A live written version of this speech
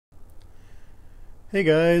Hey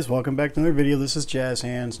guys, welcome back to another video. This is Jazz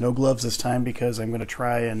Hands. No gloves this time because I'm going to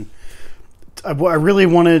try and... I really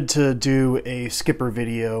wanted to do a skipper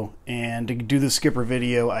video, and to do the skipper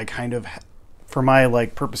video, I kind of, for my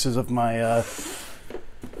purposes of my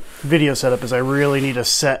video setup, is I really need to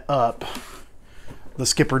set up the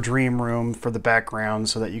skipper dream room for the background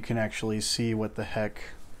so that you can actually see what the heck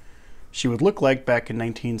she would look like back in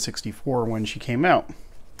 1964 when she came out.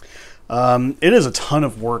 It is a ton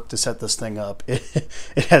of work to set this thing up.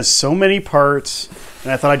 It has so many parts,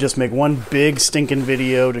 and I thought I'd just make one big stinking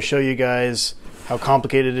video to show you guys how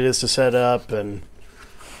complicated it is to set up and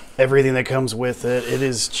everything that comes with it. It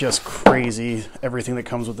is just crazy, everything that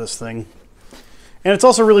comes with this thing. And it's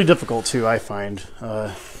also really difficult too, I find.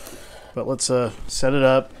 But let's set it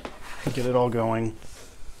up, get it all going.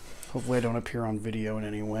 Hopefully I don't appear on video in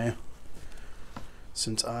any way,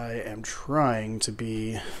 since I am trying to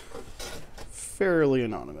be fairly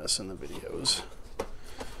anonymous in the videos.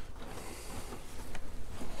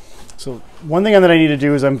 So one thing that I need to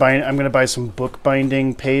do is I'm going to buy some book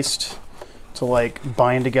binding paste to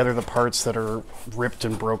bind together the parts that are ripped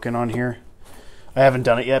and broken on here. I haven't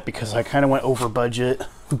done it yet because I kind of went over budget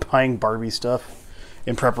buying Barbie stuff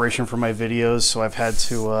in preparation for my videos, so I've had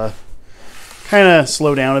to kind of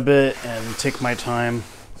slow down a bit and take my time,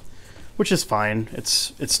 which is fine.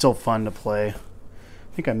 It's still fun to play.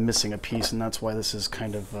 I think I'm missing a piece, and that's why this is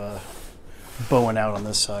kind of bowing out on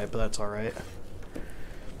this side, but that's all right.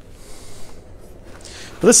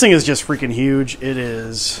 But this thing is just freaking huge. It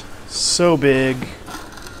is so big.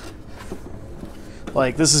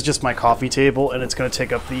 This is just my coffee table, and it's going to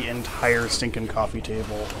take up the entire stinking coffee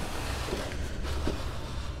table.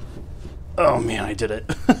 Oh man, I did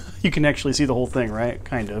it. You can actually see the whole thing, right?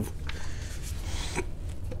 Kind of.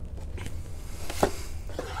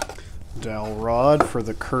 Dowel rod for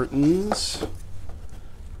the curtains.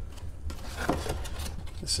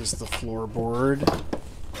 This is the floorboard,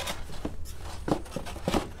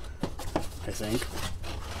 I think.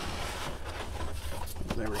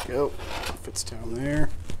 There we go. Fits down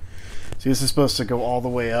there. See, this is supposed to go all the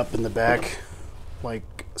way up in the back,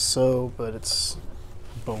 like so, but it's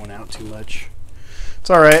bowing out too much.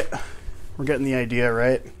 It's all right. We're getting the idea,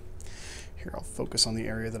 right? Here, I'll focus on the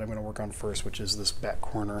area that I'm going to work on first, which is this back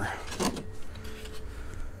corner.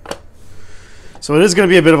 So it is going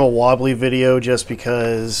to be a bit of a wobbly video just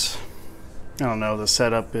because, I don't know, the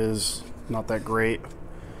setup is not that great.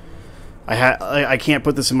 I can't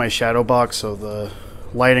put this in my shadow box, so the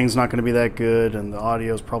lighting's not going to be that good, and the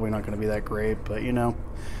audio's probably not going to be that great, but you know,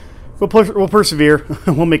 we'll persevere.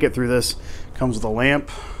 We'll make it through this. Comes with a lamp.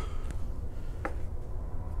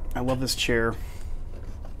 I love this chair.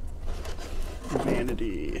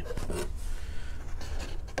 Vanity.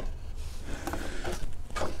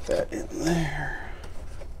 Put that in there.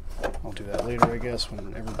 I'll do that later, I guess,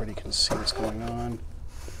 when everybody can see what's going on.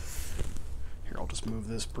 Here, I'll just move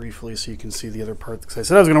this briefly so you can see the other part. Because I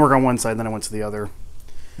said I was going to work on one side, then I went to the other.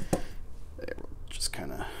 There, we'll just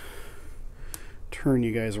kind of turn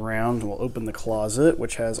you guys around. We'll open the closet,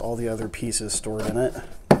 which has all the other pieces stored in it.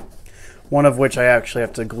 One of which I actually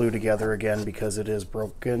have to glue together again because it is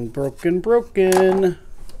broken.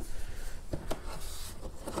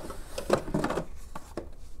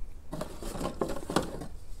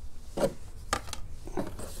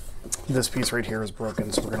 This piece right here is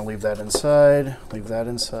broken, so we're going to leave that inside,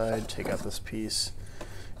 take out this piece,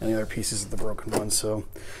 and the other pieces of the broken one. So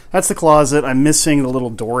that's the closet. I'm missing the little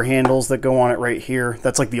door handles that go on it right here.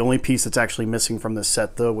 That's like the only piece that's actually missing from this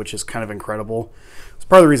set, though, which is kind of incredible. It's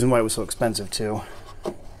part of the reason why it was so expensive, too.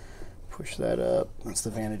 Push that up. That's the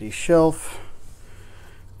vanity shelf.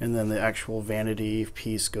 And then the actual vanity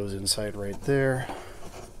piece goes inside right there.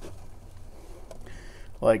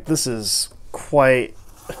 This is quite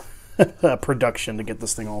a production to get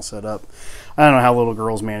this thing all set up. I don't know how little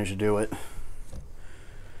girls manage to do it.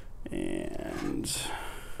 And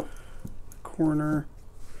corner.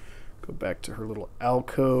 Go back to her little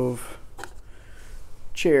alcove.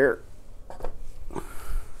 Chair.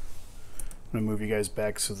 I'm going to move you guys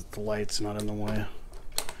back so that the light's not in the way,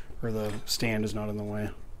 or the stand is not in the way.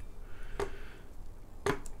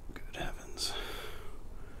 Good heavens.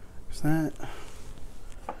 There's that.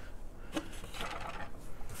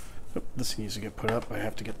 Oh, this needs to get put up. I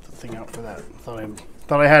have to get the thing out for that.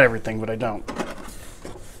 Thought I had everything, but I don't.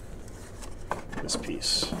 This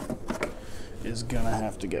piece is going to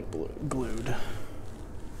have to get glued.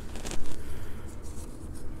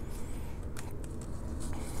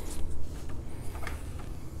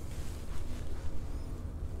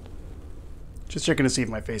 Just checking to see if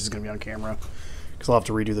my face is going to be on camera, because I'll have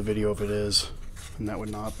to redo the video if it is, and that would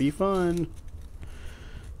not be fun.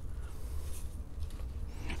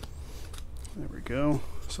 There we go.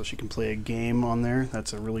 So she can play a game on there.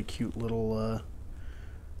 That's a really cute little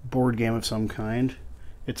board game of some kind.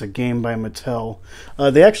 It's a game by Mattel.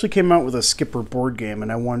 They actually came out with a Skipper board game,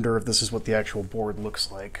 and I wonder if this is what the actual board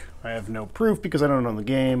looks like. I have no proof because I don't know the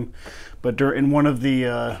game, but in one of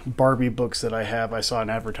the Barbie books that I have, I saw an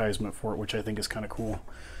advertisement for it, which I think is kind of cool.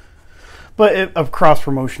 But a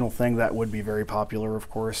cross-promotional thing, that would be very popular, of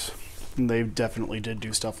course. And they definitely did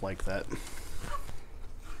do stuff like that.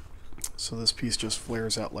 So this piece just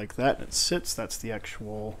flares out like that. It sits. That's the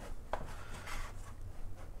actual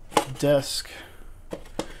desk.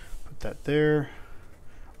 Put that there.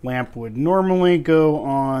 Lamp would normally go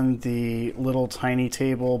on the little tiny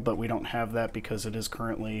table, but we don't have that because it is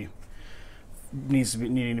currently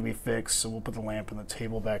needing to be fixed. So we'll put the lamp and the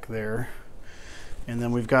table back there. And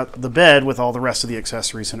then we've got the bed with all the rest of the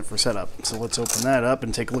accessories in it for setup. So let's open that up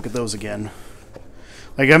and take a look at those again.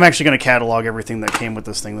 Like, I'm actually going to catalog everything that came with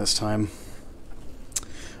this thing this time.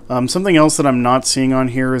 Something else that I'm not seeing on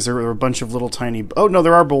here is there are a bunch of little tiny... Oh, no,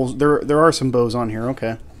 there are bows. There are some bows on here.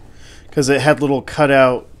 Okay. Because it had little cut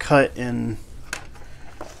in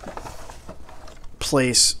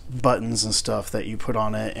place buttons and stuff that you put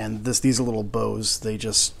on it. And these are little bows. They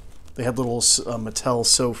had little Mattel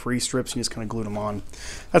Sew Free strips, and you just kind of glued them on.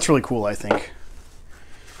 That's really cool, I think.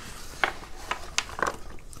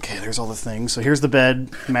 Okay, there's all the things. So here's the bed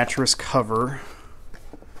mattress cover.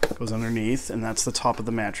 Goes underneath, and that's the top of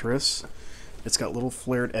the mattress. It's got little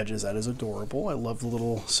flared edges. That is adorable. I love the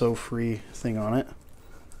little Sew Free thing on it.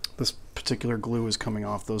 This particular glue is coming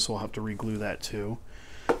off, though, so I'll have to re-glue that too.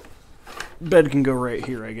 Bed can go right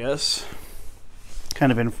here, I guess.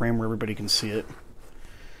 Kind of in frame where everybody can see it.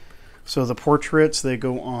 So the portraits, they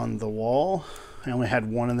go on the wall. I only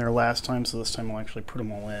had one in there last time, so this time I'll actually put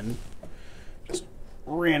them all in. Just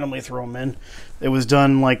randomly throw them in. It was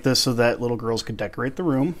done like this so that little girls could decorate the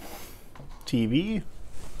room. TV.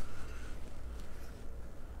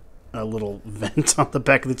 A little vent on the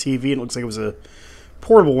back of the TV. And it looks like it was a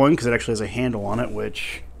portable one because it actually has a handle on it,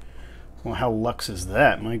 which, well, how luxe is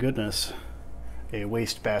that? My goodness. A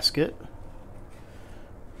waste basket.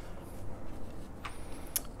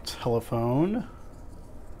 Telephone.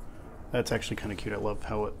 That's actually kind of cute. I love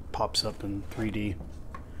how it pops up in 3D.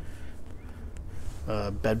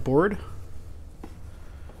 Bedboard.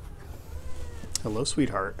 Hello,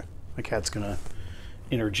 sweetheart. My cat's gonna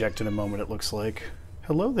interject in a moment, it looks like.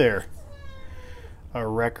 Hello there. A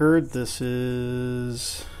record. This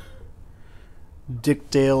is Dick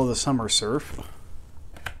Dale, the Summer Surf.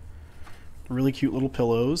 Really cute little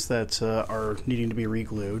pillows that are needing to be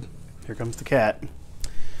re-glued. Here comes the cat.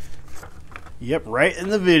 Yep, right in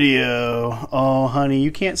the video. Oh, honey,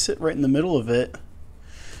 you can't sit right in the middle of it.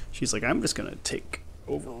 She's like, I'm just going to take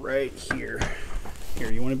over right here.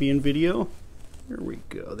 Here, you want to be in video? Here we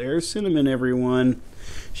go. There's Cinnamon, everyone.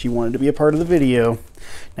 She wanted to be a part of the video.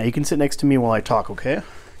 Now you can sit next to me while I talk, okay?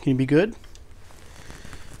 Can you be good?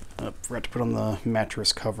 Forgot to put on the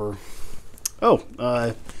mattress cover. Oh,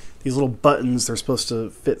 these little buttons, they're supposed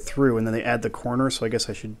to fit through, and then they add the corner, so I guess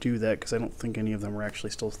I should do that because I don't think any of them are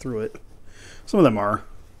actually still through it. Some of them are.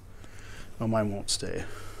 Oh, mine won't stay.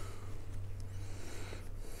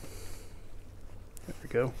 There we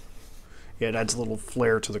go. Yeah, it adds a little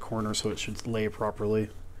flare to the corner so it should lay properly.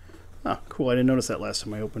 Ah, cool. I didn't notice that last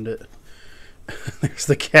time I opened it. There's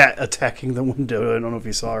the cat attacking the window. I don't know if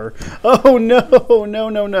you saw her. Oh, no. No,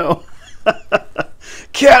 no, no.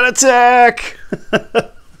 Cat attack!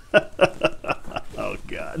 Oh,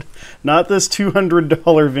 God. Not this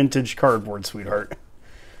 $200 vintage cardboard, sweetheart.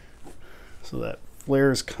 So that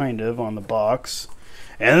flares kind of on the box.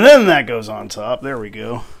 And then that goes on top. There we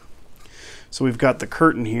go. So we've got the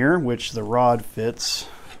curtain here, which the rod fits,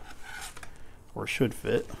 or should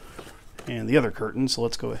fit, and the other curtain. So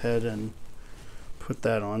let's go ahead and put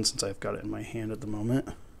that on since I've got it in my hand at the moment.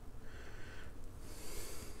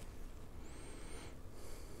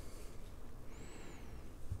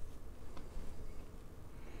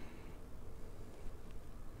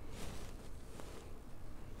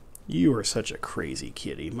 You are such a crazy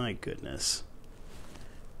kitty, my goodness.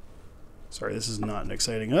 Sorry, this is not an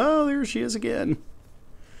exciting... Oh, there she is again.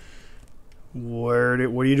 What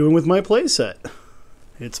are you doing with my playset?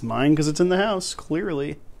 It's mine because it's in the house,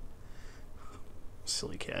 clearly.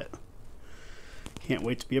 Silly cat. Can't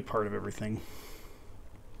wait to be a part of everything.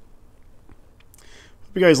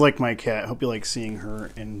 Hope you guys like my cat. Hope you like seeing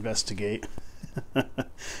her investigate.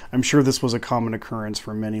 I'm sure this was a common occurrence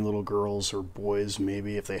for many little girls or boys,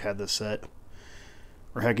 maybe, if they had this set.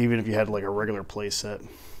 Or heck, even if you had like a regular play set.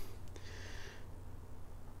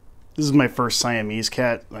 This is my first Siamese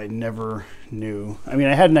cat. I never knew. I mean,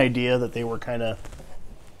 I had an idea that they were kind of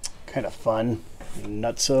kind of fun and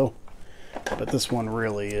nutso, but this one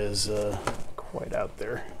really is quite out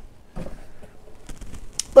there.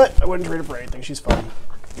 But I wouldn't trade her for anything. She's fun.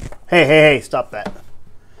 Hey, hey, hey, stop that.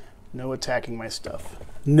 No attacking my stuff.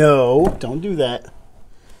 No, don't do that.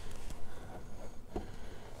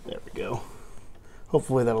 There we go.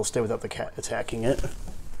 Hopefully that'll stay without the cat attacking it.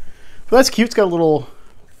 But that's cute. It's got a little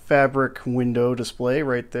fabric window display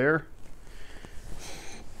right there,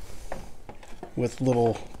 with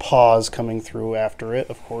little paws coming through after it,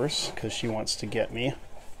 of course, because she wants to get me.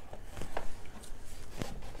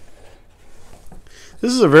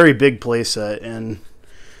 This is a very big playset, and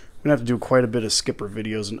I'm going to have to do quite a bit of skipper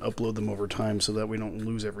videos and upload them over time so that we don't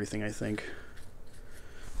lose everything, I think.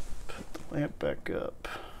 Put the lamp back up.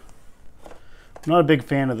 I'm not a big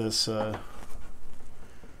fan of this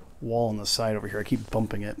wall on the side over here. I keep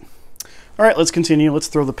bumping it. All right, let's continue. Let's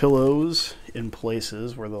throw the pillows in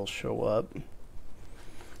places where they'll show up.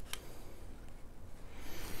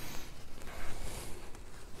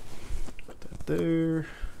 Put that there.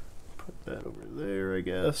 Put that over there, I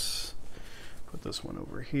guess. Put this one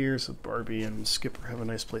over here so Barbie and Skipper have a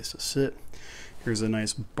nice place to sit. Here's a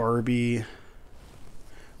nice Barbie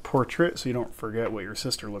portrait so you don't forget what your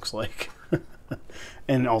sister looks like.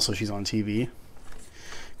 And also she's on TV.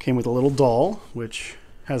 Came with a little doll, which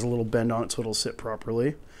has a little bend on it so it'll sit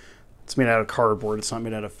properly. It's made out of cardboard. It's not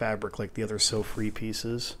made out of fabric like the other So Free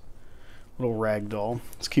pieces. Little rag doll.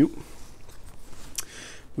 It's cute.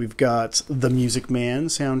 We've got the Music Man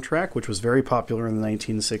soundtrack, which was very popular in the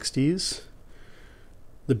 1960s.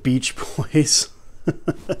 The Beach Boys.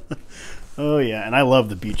 Oh yeah, and I love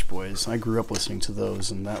the Beach Boys. I grew up listening to those,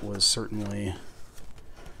 and that was certainly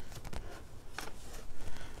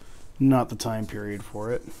not the time period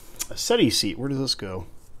for it. A settee seat. Where does this go?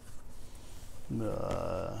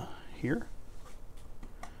 Here?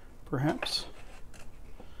 Perhaps?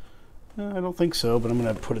 I don't think so, but I'm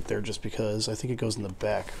going to put it there just because. I think it goes in the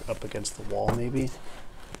back, up against the wall, maybe.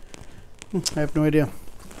 I have no idea.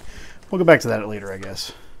 We'll go back to that later, I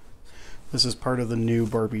guess. This is part of the new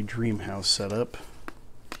Barbie Dream House setup,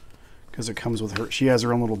 because it comes with her. She has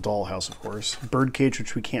her own little dollhouse, of course. Birdcage,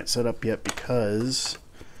 which we can't set up yet because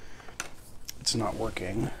it's not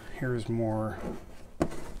working. Here's more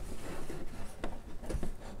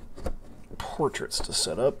portraits to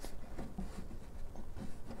set up.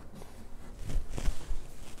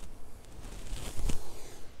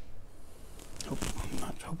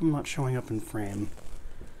 Hope I'm not showing up in frame.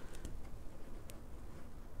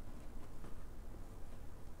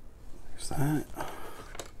 There's that.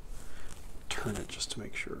 Turn it just to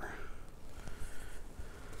make sure.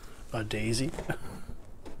 A daisy.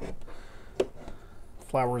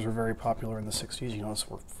 Flowers were very popular in the 60s. You know, that's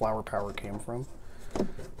where flower power came from.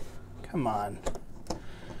 Come on.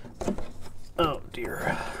 Oh,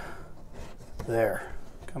 dear. There.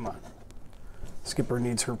 Come on. Skipper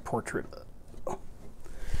needs her portrait.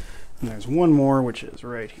 And there's one more, which is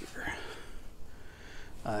right here.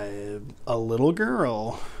 A little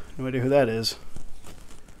girl. No idea who that is.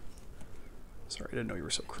 Sorry, I didn't know you were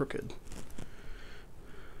so crooked.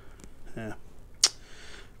 Yeah.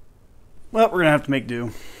 Well, we're going to have to make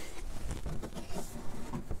do.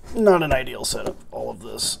 Not an ideal setup, all of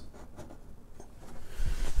this.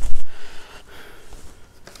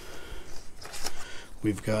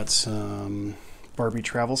 We've got some Barbie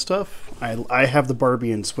travel stuff. I have the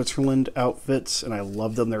Barbie in Switzerland outfits, and I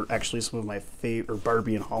love them. They're actually some of my favorite, or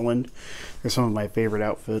Barbie in Holland. They're some of my favorite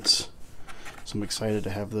outfits. So I'm excited to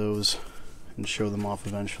have those and show them off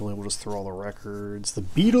eventually. We'll just throw all the records. The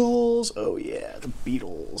Beatles. Oh yeah, the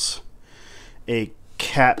Beatles. A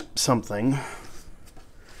cat something.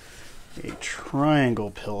 A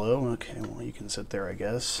triangle pillow. Okay, well you can sit there, I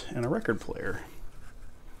guess. And a record player.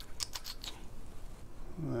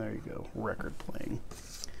 There you go, record playing.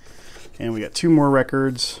 And we got two more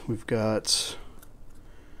records. We've got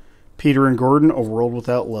Peter and Gordon, A World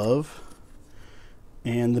Without Love.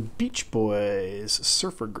 And the Beach Boys,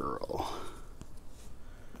 Surfer Girl.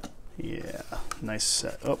 Yeah, nice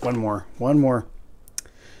set. Oh, one more. One more.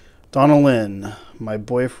 Donna Lynn, My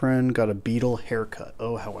Boyfriend Got a Beetle Haircut.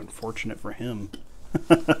 Oh, how unfortunate for him.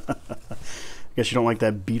 I guess you don't like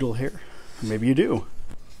that beetle hair. Maybe you do.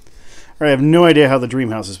 All right, I have no idea how the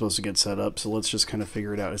dream house is supposed to get set up, so let's just kind of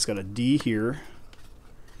figure it out. It's got a D here.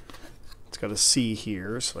 It's got a C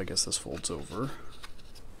here, so I guess this folds over.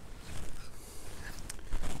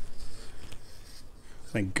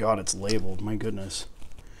 Thank God it's labeled. My goodness.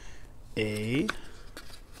 A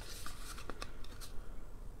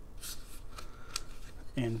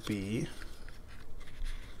and B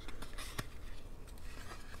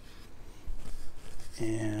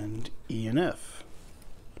and E and F.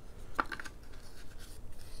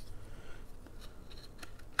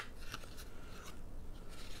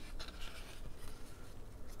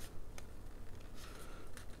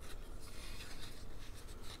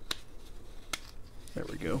 There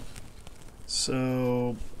we go.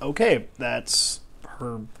 So, okay, that's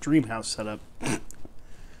her dream house setup.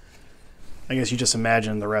 I guess you just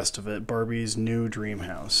imagine the rest of it. Barbie's new dream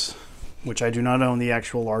house, which I do not own the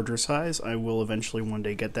actual larger size. I will eventually one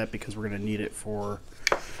day get that because we're going to need it for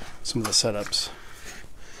some of the setups.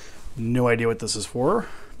 No idea what this is for.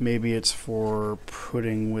 Maybe it's for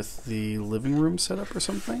putting with the living room setup or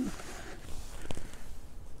something.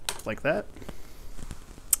 Like that.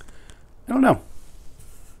 I don't know.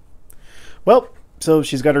 Well, so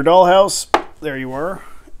she's got her dollhouse. There you are.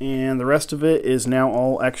 And the rest of it is now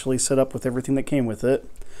all actually set up with everything that came with it.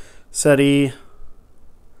 Settee,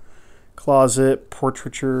 closet,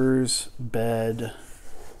 portraitures, bed.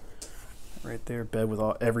 Right there, bed with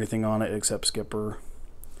everything on it except Skipper.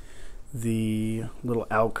 The little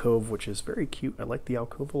alcove, which is very cute. I like the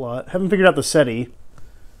alcove a lot. Haven't figured out the settee.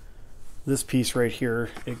 This piece right here,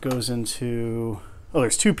 it goes into... Oh,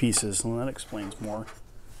 there's two pieces. Well, that explains more.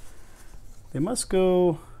 They must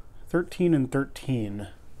go 13 and 13.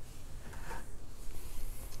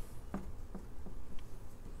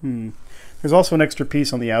 There's also an extra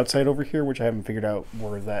piece on the outside over here, which I haven't figured out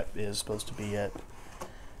where that is supposed to be yet.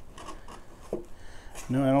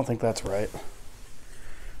 No, I don't think that's right.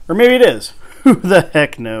 Or maybe it is. Who the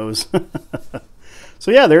heck knows? So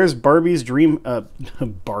yeah, there's Barbie's dream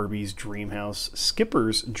house,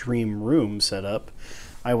 Skipper's dream room set up.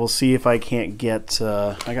 I will see if I can't get,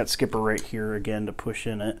 I got Skipper right here again to push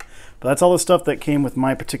in it. But that's all the stuff that came with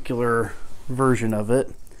my particular version of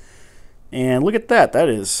it. And look at that,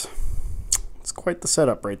 it's quite the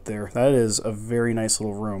setup right there. That is a very nice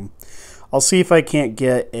little room. I'll see if I can't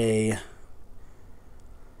get a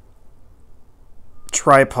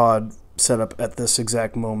tripod set up at this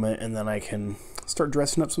exact moment, and then I can start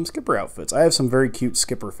dressing up some Skipper outfits. I have some very cute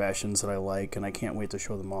Skipper fashions that I like, and I can't wait to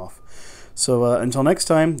show them off. So until next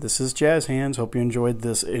time, this is Jazz Hands. Hope you enjoyed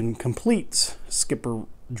this incomplete Skipper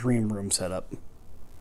dream room setup.